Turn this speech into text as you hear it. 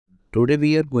Today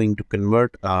we are going to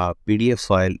convert a PDF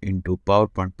file into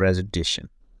PowerPoint presentation,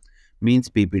 means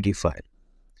PPT file,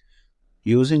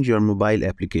 using your mobile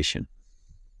application.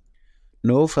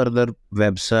 No further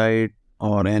website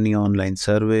or any online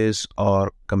service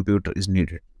or computer is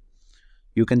needed.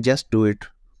 You can just do it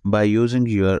by using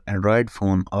your Android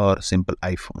phone or simple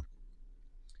iPhone.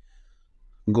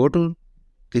 Go to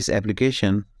this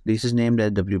application. This is named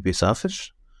as WPS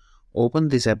Office. Open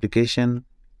this application.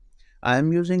 I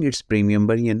am using its premium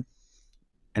version,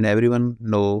 and everyone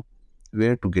know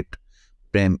where to get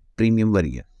premium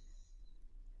version.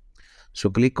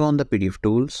 So click on the PDF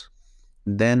tools,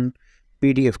 then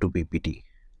PDF to PPT.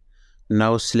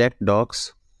 Now select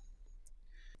docs,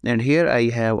 and here I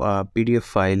have a PDF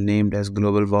file named as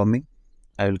global warming.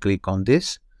 I will click on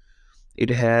this. It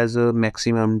has a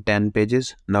maximum 10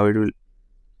 pages. Now it will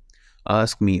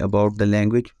ask me about the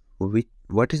language.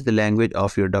 What is the language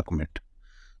of your document?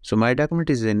 So my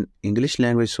document is in English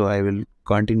language, so I will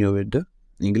continue with the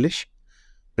English.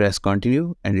 Press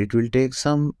continue, and it will take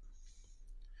some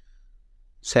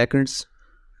seconds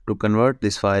to convert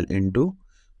this file into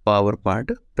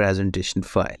PowerPoint presentation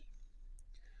file.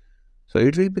 So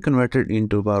it will be converted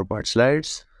into PowerPoint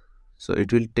slides. So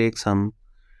it will take some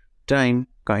time.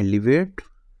 Kindly wait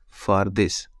for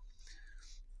this.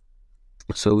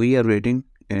 So we are waiting,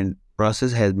 and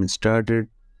process has been started.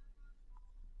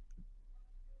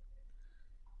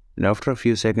 And after a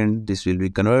few seconds, this will be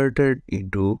converted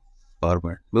into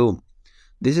PowerPoint. Boom.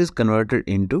 This is converted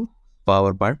into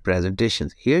PowerPoint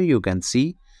presentations. Here you can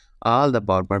see all the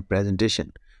PowerPoint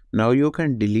presentation. Now you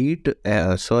can edit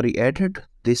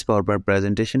this PowerPoint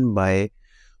presentation by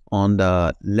on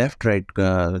the left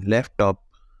top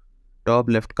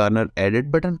left corner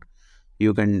edit button.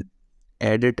 You can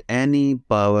edit any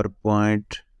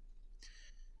PowerPoint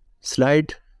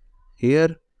slide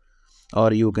here,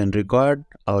 or you can record,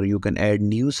 or you can add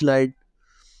new slide.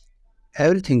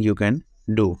 Everything you can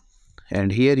do.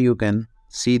 And here you can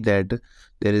see that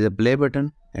there is a play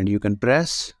button, and you can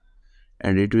press,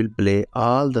 and it will play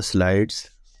all the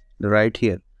slides right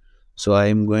here. So I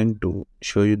am going to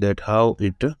show you that how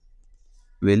it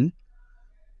will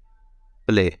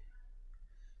play.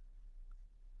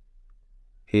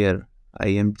 Here I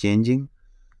am changing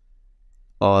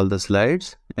all the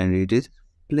slides, and it is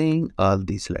playing all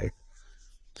these slides.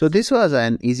 So this was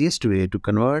an easiest way to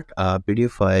convert a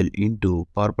PDF file into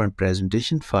PowerPoint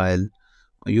presentation file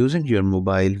using your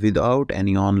mobile without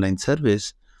any online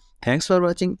service. Thanks for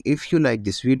watching. If you like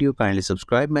this video, kindly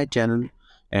subscribe my channel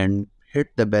and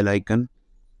hit the bell icon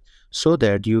so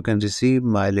that you can receive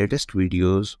my latest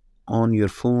videos on your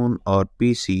phone or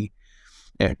PC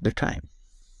at the time.